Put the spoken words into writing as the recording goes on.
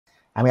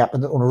আমি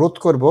আপনাদের অনুরোধ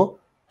করব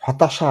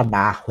হতাশা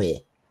না হয়ে,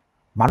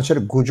 মানুষের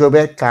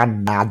গুজবের কান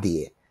না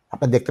দিয়ে,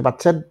 আপনি দেখতে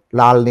পাচ্ছেন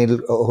লাল, নীল,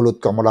 হলুদ,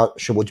 কমলা,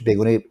 সবুজ,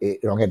 বেগুনি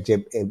রঙের যে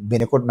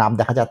বেনেকোর নাম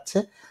দেখা যাচ্ছে,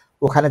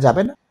 ওখানে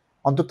যাবেন।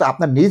 অন্তত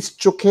আপনার নিজ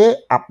চোখে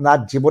আপনার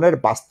জীবনের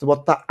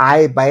বাস্তবতা,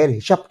 আয় ব্যয়ের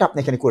হিসাবটা আপনি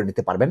এখানে করে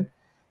নিতে পারবেন।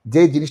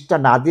 যে জিনিসটা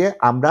না দিয়ে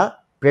আমরা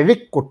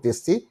প্রেডিক্ট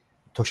করতেছি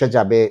ধসে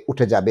যাবে,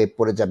 উঠে যাবে,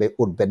 পড়ে যাবে,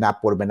 উঠবে না,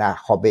 পড়বে না,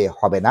 হবে,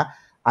 হবে না।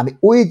 আমি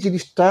ওই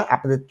জিনিসটা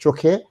আপনাদের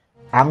চোখে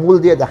আঙ্গুল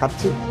দিয়ে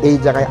দেখাচ্ছি, এই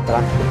জায়গায় আপনারা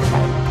করতে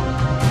পারেন।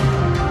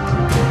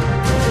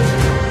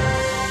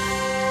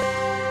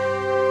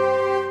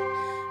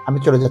 আমি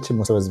চলে যাচ্ছি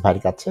মোস্তাফিজ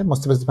ভাইয়ের কাছে।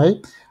 মোস্তাফিজ ভাই,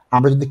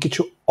 আমরা যদি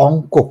কিছু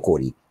অঙ্ক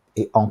করি,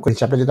 এই অঙ্ক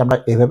হিসাবে যদি আমরা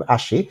এভাবে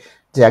আসি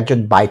যে একজন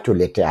বাই টু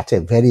লেটে আছে,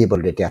 ভেরিয়েবল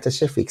রেটে আছে,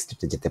 সে ফিক্সড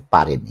রেটে যেতে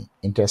পারেনি,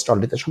 ইন্টারেস্ট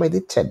অলরেডি সবাই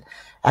দিচ্ছেন।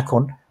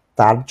 এখন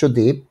তার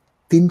যদি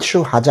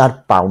 ৩০০,০০০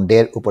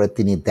 পাউন্ডের উপরে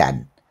তিনি দেন,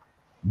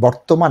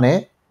 বর্তমানে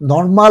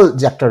নর্মাল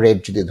যে একটা রেট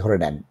যদি ধরে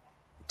নেন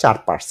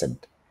 4%,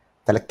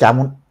 তাহলে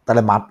কেমন,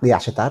 তাহলে মান্থলি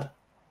আসে তার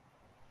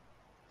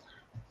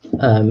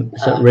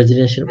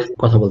রেজিডেন্সিয়াল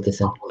কথা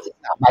বলতেছেন?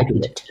 By two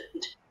late,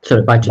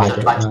 sorry, by two late.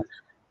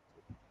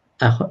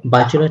 এখন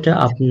বাই টু লেটে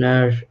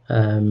আপনার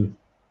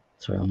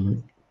সরি, আমার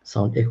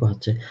সাউন্ড ইকো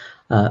হচ্ছে।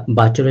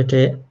 বাই টু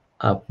লেটে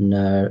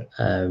আপনার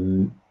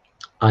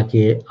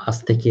আগে, আজ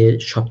থেকে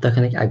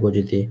সপ্তাহখানেক আগেও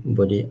যদি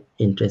বলি,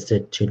 ইন্টারেস্ট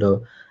রেট ছিল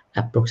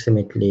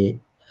অ্যাপ্রক্সিমেটলি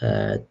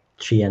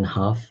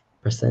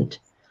 3.5%।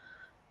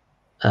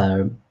 আর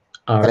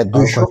তাহলে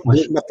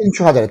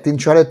 300,000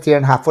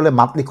 3.5 হলে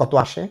মান্থলি কত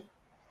আসে?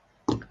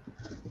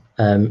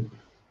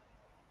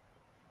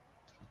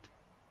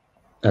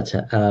 আচ্ছা,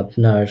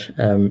 আপনার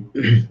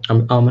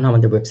মানে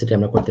আমাদের ওয়েবসাইটে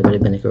আমরা করতে পারি,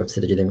 ব্যাংকের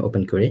ওয়েবসাইটে যদি আমি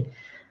ওপেন করি,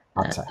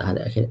 তাহলে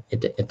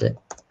এটা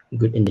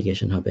গুড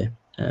ইন্ডিকেশন হবে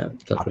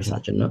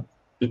ক্যালকুলেশনের জন্য।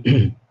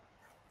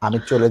 আমি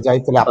চলে যাই,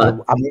 তাহলে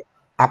আমি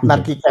আপনার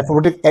কি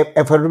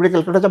অ্যাফোর্ডেবিলিটি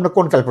ক্যালকুলেটর, আমরা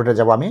কোন ক্যালকুলেটর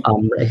যাব?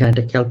 আমরা এখানে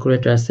একটা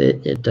ক্যালকুলেটর আছে,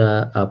 এটা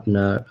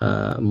আপনার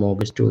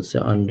মর্গেজ টুলস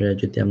এর আন্ডারে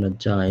যদি আমরা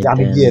যাই,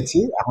 আমি গিয়েছি,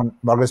 এখন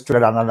মর্গেজ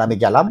টুলের আন্ডারে আমি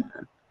গেলাম,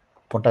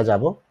 কোনটা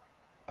যাব?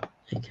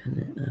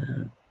 এখানে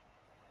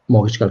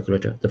মর্গেজ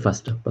ক্যালকুলেটর, দ্য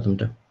ফার্স্টটা,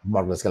 প্রথমটা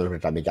মর্গেজ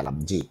ক্যালকুলেটর আমি গেলাম,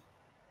 জি।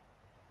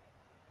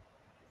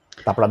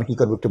 তারপর আমি কি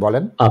করব একটু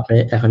বলেন। আপনি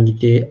এখন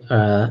যদি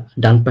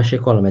ডান পাশে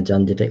কলমে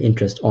যান, যেটা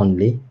ইন্টারেস্ট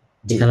অনলি,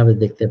 এখানে আপনি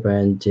দেখতে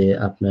পারেন যে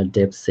আপনার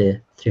ডেপসে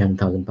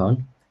 300,000 পাউন্ড,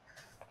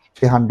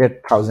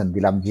 300,000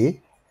 দিলাম, জি।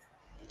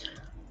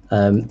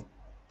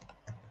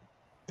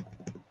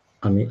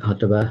 আমি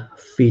হয়তোবা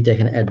ফিটা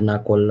এখানে অ্যাড না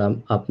করলাম।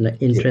 আপনার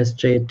ইন্টারেস্ট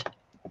রেট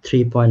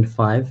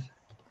 3.5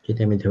 যদি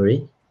আমি ধরি,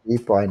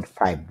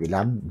 3.5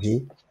 দিলাম, জি।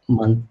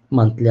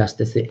 মান্থলি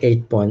আসতেছে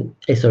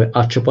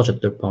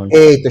 875 পাউন্ড।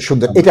 এই তো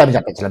সুন্দর, এটা আমি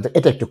জানতে চাইলাম,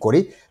 এটা একটু করি।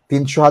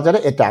 300,000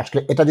 এটা আসলে,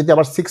 এটা যদি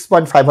আবার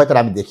 6.5 হয়,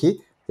 তাহলে আমি দেখি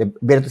যে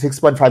বেড়ে তো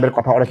 6.5 এর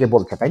কথা অনেকে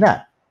বলছে, তাই না?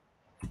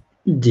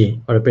 জি,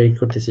 ওরা প্রেডিক্ট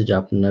করতেছে যে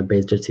আপনার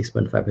বেস রেট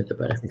 6.5 হতে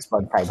পারে।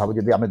 6.5 হবে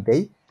যদি আমরা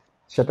দেই,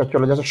 সেটা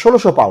চলে যাচ্ছে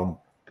 1600 পাউন্ড।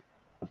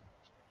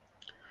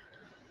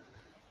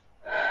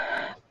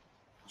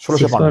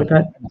 1600 পাউন্ড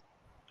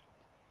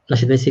না,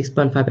 সেটা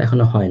 6.5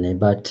 এখনো হয় নাই,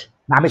 বাট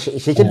আমি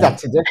সেইখানে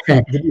যাচ্ছি যে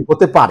যদি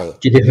হতে পারে,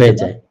 যদি হয়ে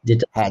যায়,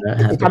 যেটা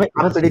আমি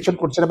প্রেডিকশন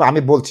করছি না,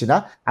 আমি বলছি না,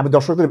 আমি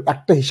দর্শকদের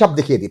একটা হিসাব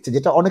দেখিয়ে দিচ্ছি,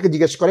 যেটা অনেকে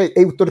জিজ্ঞেস করে,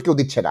 এই উত্তর কেউ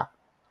দিচ্ছে না।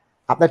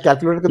 আপনার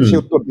ক্যালকুলেটর কিন্তু সেই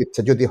উত্তর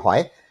দিচ্ছে যদি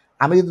হয়।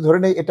 আমি যদি ধরে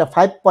নেই এটা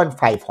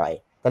 5.5 হয়,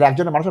 তাহলে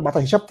একজনের মানুষের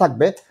মাথায় হিসাব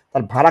থাকবে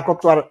তার ভাড়া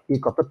কত আর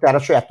কত,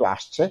 1300 এত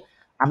আসছে।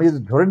 আমি যদি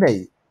ধরে নেই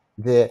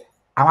যে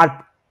আমার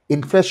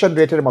ইনফ্লেশন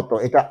রেটের মতো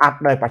এটা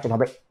 8-9%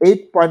 হবে,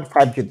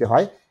 8.5 যদি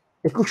হয়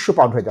 2100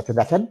 পাউন্ড হয়ে যাচ্ছে,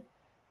 দেখেন।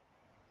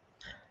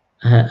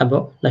 হ্যাঁ, এবং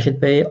নাশিদ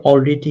ভাই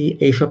অলরেডি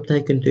এই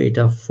সপ্তাহে কিন্তু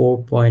এটা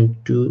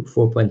 4.2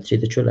 4.3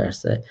 তে চলে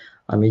আসছে।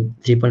 আমি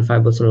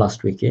 3.5 বলছিলাম লাস্ট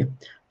উইকে।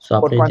 সো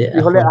আপনি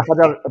হলে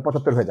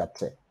 1075 হয়ে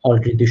যাচ্ছে,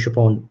 অলরেডি 200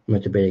 পাউন্ড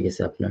মতো বেড়ে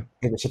গেছে আপনার।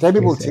 সেটাই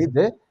আমি বলছি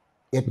যে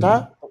এটা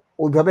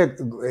ওইভাবে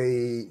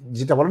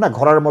যেটা বলে না,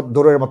 ঘোড়ার মতো,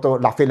 দৌড়ের মতো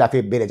লাফিয়ে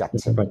লাফিয়ে বেড়ে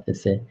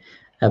যাচ্ছে।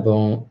 এবং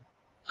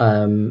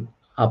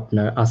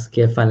আপনার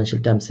আজকে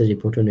ফাইন্যান্সিয়াল টাইমসের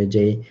রিপোর্ট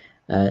অনুযায়ী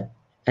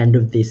end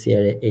of this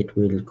year it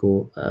will go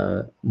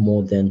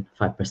more than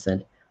 5%.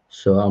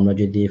 So আমরা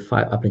যদি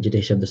আপনি যেটা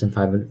হিসাব দিয়েছেন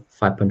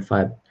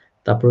 5.5,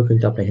 তারপরেও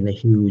কিন্তু আপনার এখানে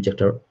হিউজ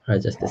একটা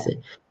রাইজ আসতেছে।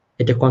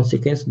 এটা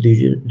কনসিকুয়েন্স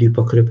দুই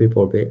পক্ষের উপরে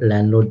পড়বে।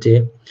 ল্যান্ডলর্ড যে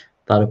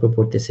তার উপর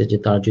পড়তেছে যে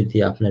তার যদি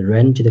আপনার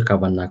রেন্ট যদি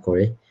কভার না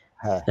করে,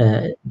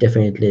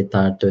 ডেফিনেটলি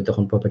তার তো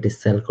তখন প্রপার্টি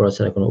সেল করা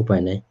ছাড়া কোনো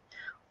উপায় নেই।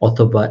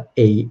 অথবা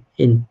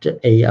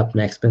এই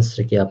আপনার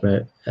এক্সপেন্সটাকে আপনার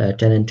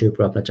টেনেন্টের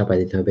উপর আপনার চাপাই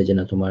দিতে হবে যে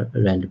না, তোমার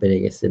রেন্ট বেড়ে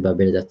গেছে বা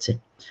বেড়ে যাচ্ছে।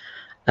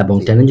 এবং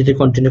টেনেন্ট যদি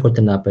কন্টিনিউ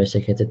করতে না পারে,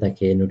 সেক্ষেত্রে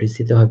তাকে নোটিশ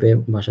দিতে হবে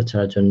বাসা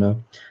ছাড়ার জন্য।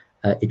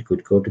 It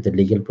could go to the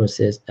legal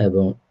process,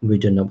 এবং we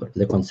don't know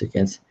the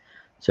consequence.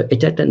 So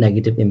এটা একটা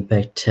নেগেটিভ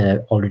ইম্প্যাক্ট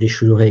অলরেডি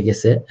শুরু হয়ে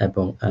গেছে।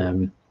 এবং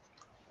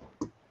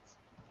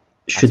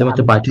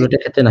শুধুমাত্র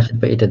বায়ুটের ক্ষেত্রে নাশিদ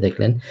ভাই এটা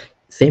দেখলেন,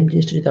 সেম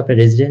জিনিসটা যদি আপনি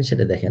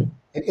রেজিডেন্সিয়ালে দেখেন,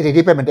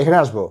 রিপেমেন্ট এখানে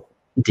আসবো।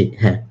 জি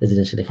হ্যাঁ,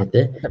 রেজিডেন্সিয়ালের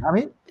ক্ষেত্রে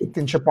আমি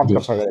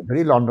 350,000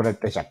 ধরি, লন্ডনের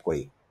হিসাব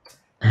করি,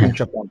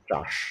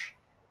 350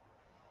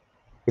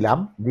 দিলাম,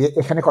 দিয়ে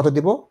এখানে কত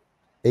দিব?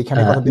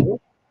 এইখানে কত দিব?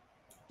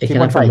 এখানে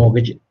আপনার 3.5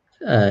 মর্গেজ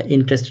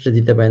ইন্টারেস্ট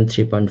দিতে পারেন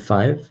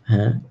 3.5।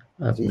 হ্যাঁ,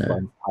 আপনার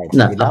 3.5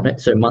 না, দিলাম। আপনার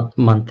সরি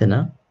মান্থে না,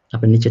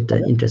 আপনার নিচেরটা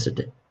তাহলে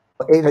ইন্টারেস্টে।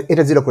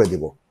 এটা 0 করে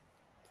দিব।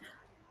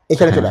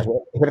 এখানে চলে হ্যাঁ, আসবে।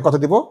 এখানে কত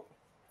দিব?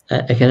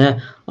 এখানে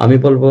আমি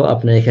বলবো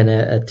আপনার এখানে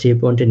 3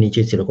 পয়েন্টের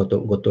নিচে ছিল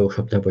গত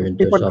সপ্তাহ পর্যন্ত।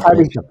 সো 3.5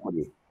 আপনি হিসাব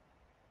করি।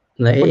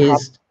 না,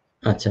 3.5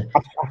 আচ্ছা।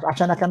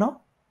 আসে না কেন?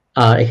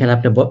 আর এখানে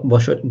আপনার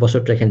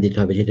বছরটা এখানে দিতে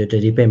হবে যেহেতু এটা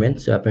রিপেমেন্ট।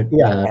 সো আপনার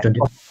ইয়ার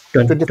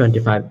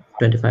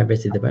 25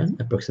 ইয়ার্স দিতে পারেন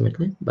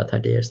অ্যাপ্রক্সিমেটলি, বা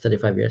 30 ইয়ার্স,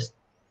 35 ইয়ার্স।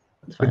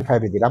 ফাইন।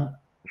 25 এ দিলাম।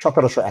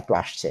 1700 এত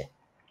আসছে।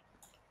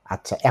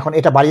 আচ্ছা, এখন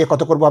এটা বাড়িয়ে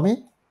কত করব আমি?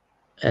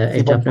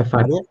 এটা আপনার 3.5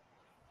 বাড়িয়ে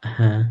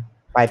হ্যাঁ,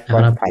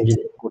 এখন আপনি 5.5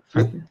 যদি করছি,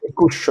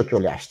 2100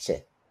 চলে আসছে।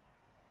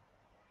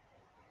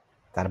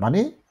 তার মানে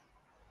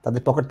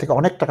তাদের পকেট থেকে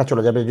অনেক টাকা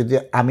চলে যাবে যদি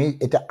আমি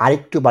এটা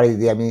আরেকটু বাড়িয়ে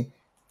দিই। আমি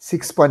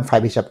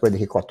 6.5 হিসাব করে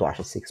দেখি কত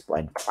আসে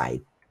 6.5।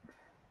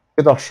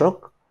 দর্শক,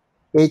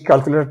 এই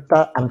ক্যালকুলেটরটা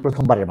আমি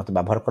প্রথমবারের মতো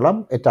ব্যবহার করলাম।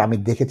 এটা আমি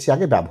দেখেছি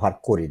আগে, ব্যবহার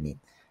করিনি।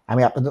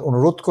 আমি আপনাদের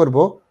অনুরোধ করব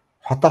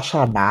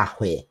হতাশা না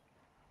হয়ে,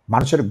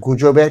 মানুষের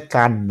গুজবের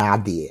কান না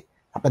দিয়ে,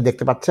 আপনারা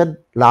দেখতে পাচ্ছেন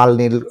লাল,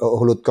 নীল,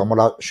 হলুদ,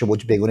 কমলা,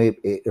 সবুজ, বেগুনি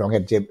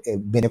রঙের যে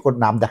বেনেকোর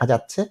নাম দেখা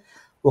যাচ্ছে,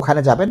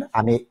 ওখানে যাবেন।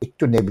 আমি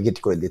একটু নেভিগেট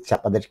করে দিচ্ছি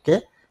আপনাদেরকে।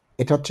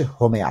 এটা হচ্ছে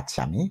হোমে আছে।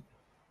 আমি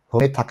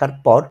হোমে থাকার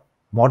পর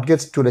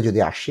মর্টগেজ টুলে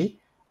যদি আসি,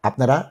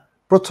 আপনারা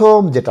প্রথম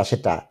যেটা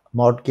সেটা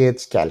মর্টগেজ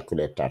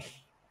ক্যালকুলেটর।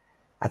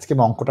 আজকে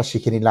আমি অঙ্কটা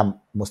শিখে নিলাম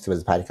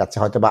মুস্তাফিজ ভাইয়ের কাছে।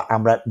 হয়তো বা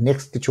আমরা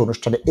নেক্সট কিছু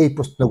অনুষ্ঠানে এই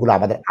প্রশ্নগুলো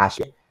আমাদের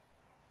আসে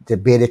যে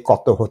বেড়ে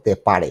কত হতে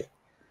পারে।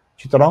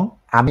 সুতরাং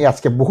আমি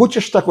আজকে বহু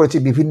চেষ্টা করেছি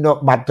বিভিন্ন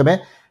মাধ্যমে।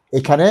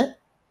 এখানে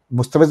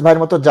মুস্তাফিজ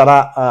ভাইয়ের মতো যারা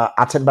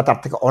আছেন বা তার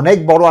থেকে অনেক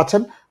বড়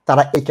আছেন,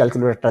 তারা এই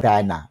ক্যালকুলেটরটা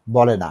দেয় না,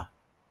 বলে না,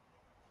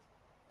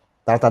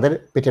 তারা তাদের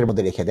পেটের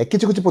মধ্যে রেখে দেয়।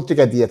 কিছু কিছু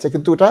পত্রিকায় দিয়েছে,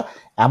 কিন্তু ওটা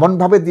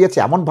এমনভাবে দিয়েছে,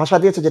 এমন ভাষা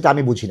দিয়েছে যেটা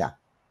আমি বুঝি না।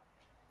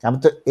 আমি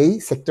তো এই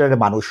সেক্টরের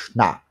মানুষ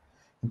না।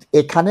 কিন্তু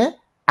এখানে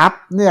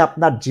আপনি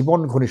আপনার জীবন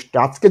ঘনিষ্ঠ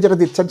আজকে যেটা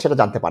দিচ্ছেন সেটা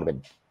জানতে পারবেন।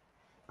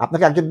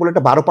 আপনাকে একজন বলে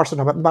এটা 12%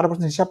 হবে, আপনি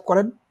 12% হিসাব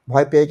করেন,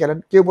 ভয় পেয়ে গেলেন।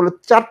 কেউ বলে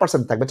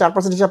 4% থাকবে,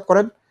 4% হিসাব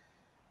করেন।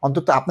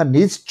 অন্তত আপনার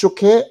নিজ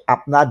চোখে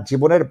আপনার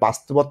জীবনের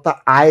বাস্তবতা,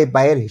 আয়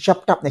ব্যয়ের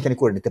হিসাবটা আপনি এখানে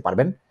করে নিতে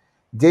পারবেন।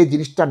 যে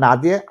জিনিসটা না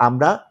দিয়ে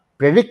আমরা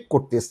প্রেডিক্ট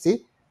করতেছি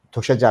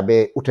ধসে যাবে,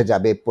 উঠে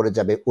যাবে, পড়ে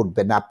যাবে,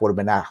 উঠবে না,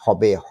 পড়বে না,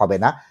 হবে, হবে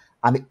না,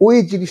 আমি ওই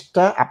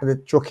জিনিসটা আপনাদের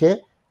চোখে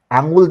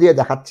আঙ্গুল দিয়ে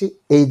দেখাচ্ছি।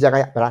 এই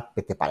জায়গায় আপনারা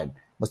পেতে পারেন।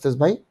 মুস্তাফিজ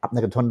ভাই,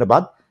 আপনাকে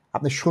ধন্যবাদ।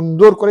 আপনি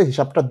সুন্দর করে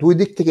হিসাবটা দুই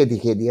দিক থেকে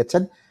দেখিয়ে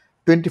দিয়েছেন।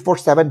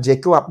 24/7 যে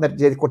কেউ আপনার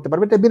যে করতে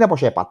পারবে, এটা বিনা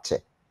পয়সায় পাচ্ছে।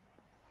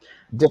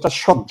 যেটা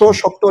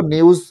সত্য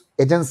নিউজ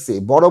এজেন্সি,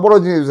 বড় বড়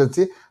নিউজ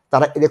এজেন্সি,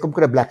 তারা এরকম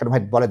করে ব্ল্যাক এন্ড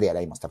হোয়াইট বলে দেয়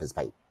নাই মুস্তাফিজ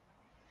ভাই।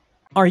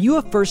 Are you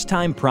a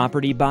first-time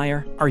property buyer?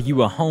 Are you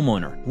a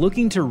homeowner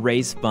looking to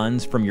raise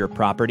funds from your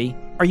property?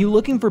 Are you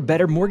looking for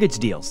better mortgage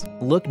deals?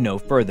 Look no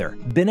further.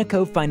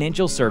 Binaco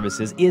Financial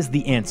Services is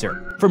the answer.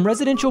 From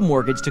residential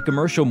mortgage to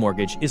commercial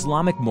mortgage,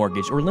 Islamic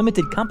mortgage, or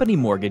limited company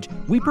mortgage,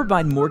 we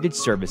provide mortgage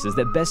services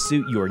that best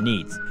suit your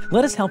needs.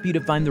 Let us help you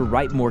to find the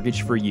right mortgage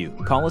for you.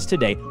 Call us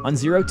today on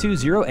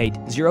 0208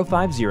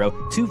 050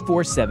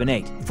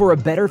 2478 for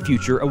a better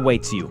future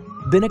awaits you.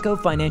 Binaco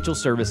Financial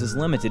Services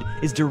Limited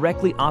is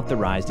directly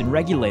authorized and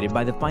regulated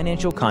by the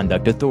Financial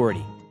Conduct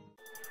Authority.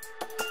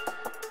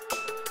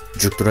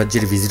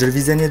 যুক্তরাজ্যের visitor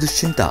visa নিয়ে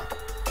দুশ্চিন্তা?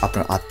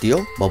 আপনার আত্মীয়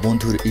বা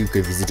বন্ধুর UK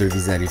visitor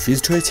visa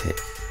refused হয়েছে?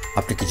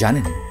 আপনি কি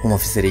জানেন হোম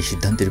অফিসের এই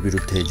সিদ্ধান্তের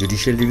বিরুদ্ধে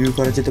জুডিশিয়াল রিভিউ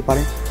করা যেতে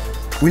পারে?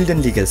 উইলডেন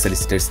লিগ্যাল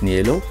সলিসিটার্স নিয়ে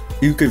এলো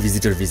ইউকে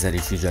ভিজিটর ভিসা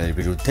রিফিউজালের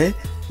বিরুদ্ধে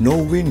নো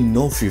উইন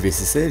নো ফি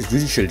বেসিসে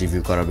জুডিশিয়াল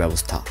রিভিউ করার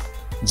ব্যবস্থা।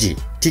 জি,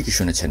 ঠিকই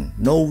শুনেছেন,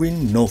 নো উইন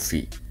নো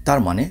ফি। তার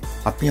মানে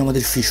আপনি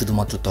আমাদের ফি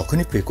শুধুমাত্র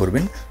তখনই পে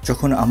করবেন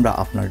যখন আমরা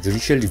আপনার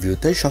জুডিশিয়াল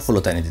রিভিউতে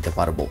সফলতা এনে দিতে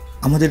পারবো।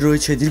 আমাদের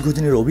রয়েছে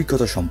দীর্ঘদিনের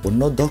অভিজ্ঞতা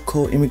সম্পন্ন দক্ষ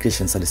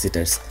ইমিগ্রেশন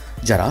সলিসিটার্স,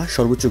 যারা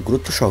সর্বোচ্চ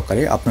গুরুত্ব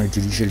সহকারে আপনার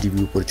জুডিশিয়াল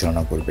রিভিউ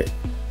পরিচালনা করবে।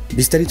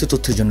 বিস্তারিত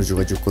তথ্যের জন্য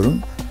যোগাযোগ করুন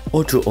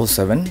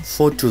 0207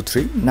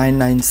 423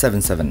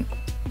 9977।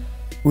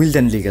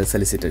 Wilden legal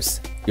solicitors,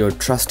 your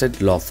trusted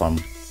law firm.